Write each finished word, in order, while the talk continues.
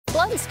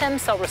blood stem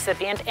cell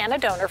recipient and a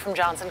donor from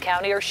Johnson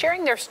County are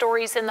sharing their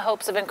stories in the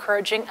hopes of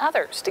encouraging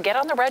others to get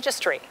on the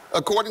registry.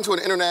 According to an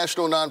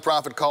international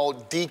nonprofit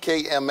called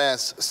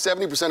DKMS,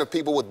 70% of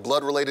people with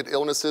blood-related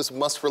illnesses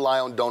must rely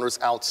on donors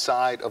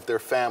outside of their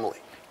family.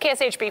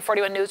 KSHB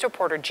 41 News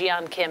reporter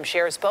Jian Kim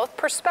shares both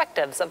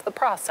perspectives of the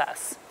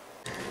process.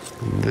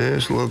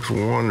 This looks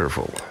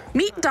wonderful.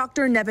 Meet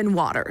Dr. Nevin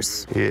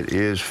Waters. It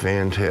is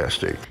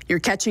fantastic. You're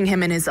catching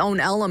him in his own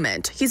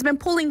element. He's been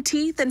pulling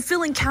teeth and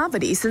filling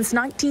cavities since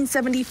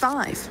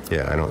 1975.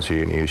 Yeah, I don't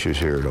see any issues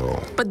here at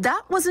all. But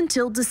that was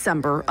until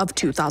December of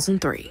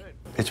 2003.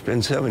 It's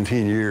been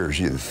 17 years.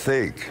 You'd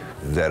think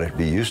that I'd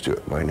be used to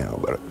it by now,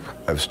 but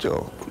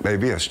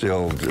maybe I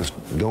still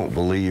just don't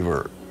believe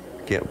or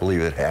can't believe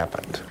it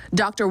happened.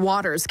 Dr.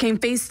 Waters came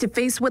face to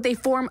face with a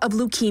form of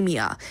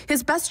leukemia.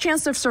 His best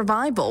chance of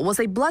survival was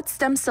a blood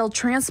stem cell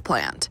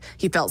transplant.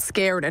 He felt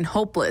scared and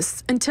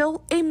hopeless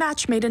until a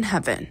match made in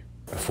heaven.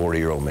 A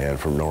 40-year-old man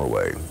from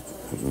Norway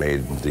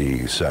made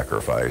the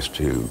sacrifice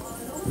to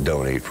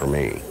donate for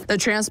me. The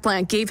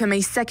transplant gave him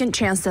a second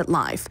chance at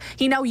life.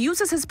 He now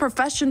uses his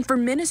profession for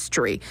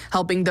ministry,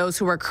 helping those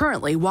who are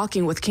currently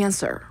walking with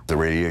cancer. The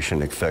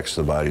radiation affects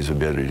the body's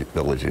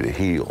ability to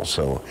heal,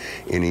 so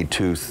any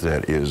tooth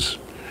that is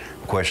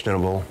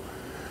questionable,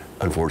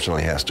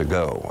 unfortunately, has to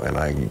go. And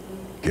I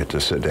get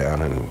to sit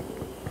down and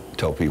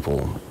tell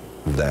people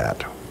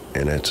that.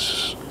 And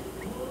it's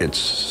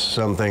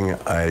something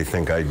I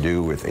think I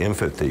do with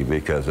empathy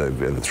because I've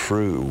been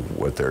through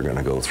what they're going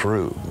to go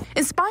through.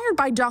 Inspired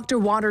by Dr.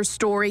 Waters'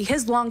 story,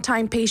 his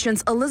longtime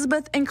patients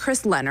Elizabeth and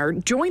Chris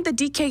Leonard joined the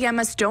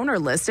DKMS donor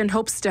list in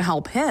hopes to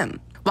help him.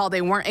 While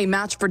they weren't a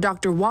match for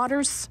Dr.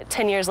 Waters,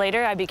 10 years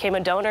later, I became a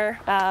donor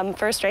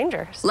for a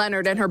stranger.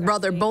 Leonard and her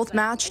brother both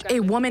matched a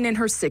woman in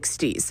her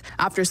 60s.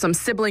 After some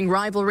sibling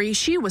rivalry,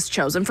 she was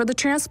chosen for the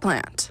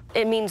transplant.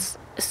 It means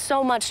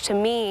so much to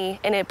me,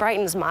 and it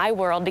brightens my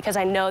world because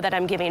I know that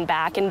I'm giving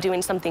back and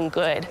doing something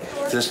good.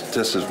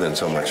 This has been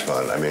so much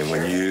fun. I mean,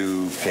 when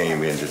you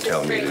came in to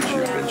tell me that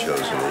you've been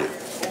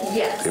chosen,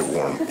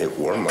 it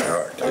warmed my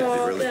heart. It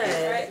really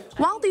did.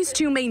 While these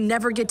two may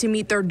never get to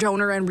meet their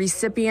donor and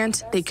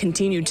recipient, they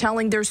continue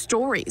telling their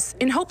stories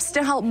in hopes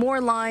to help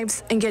more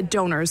lives and get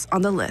donors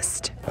on the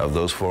list. Of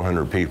those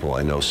 400 people,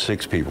 I know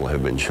 6 people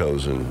have been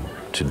chosen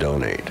to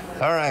donate.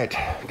 All right,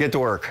 get to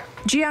work.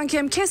 Jian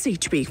Kim,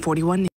 KSHB 41 News.